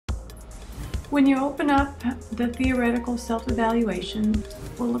When you open up the theoretical self-evaluation,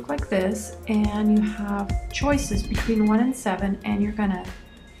 it will look like this, and you have choices between 1 and 7, and you're going to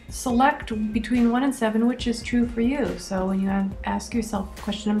select between 1 and 7 which is true for you. So when you ask yourself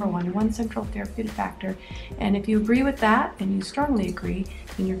question number 1 central therapeutic factor, and if you agree with that and you strongly agree,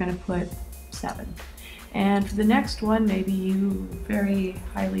 then you're going to put 7. And for the next one, maybe you very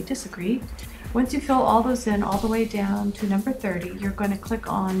highly disagree. Once you fill all those in all the way down to number 30, you're going to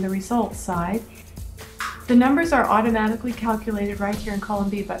click on the results side. The numbers are automatically calculated right here in column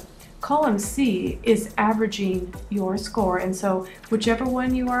B, but column C is averaging your score, and so whichever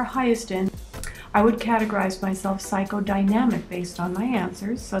one you are highest in, I would categorize myself psychodynamic based on my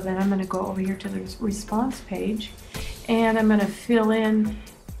answers. So then I'm going to go over here to the response page, and I'm going to fill in,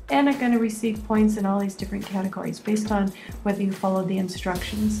 and I'm going to receive points in all these different categories based on whether you followed the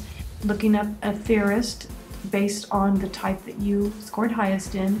instructions. Looking up a theorist based on the type that you scored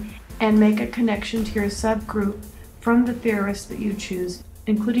highest in, and make a connection to your subgroup from the theorist that you choose,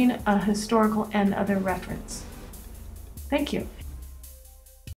 including a historical and other reference. Thank you.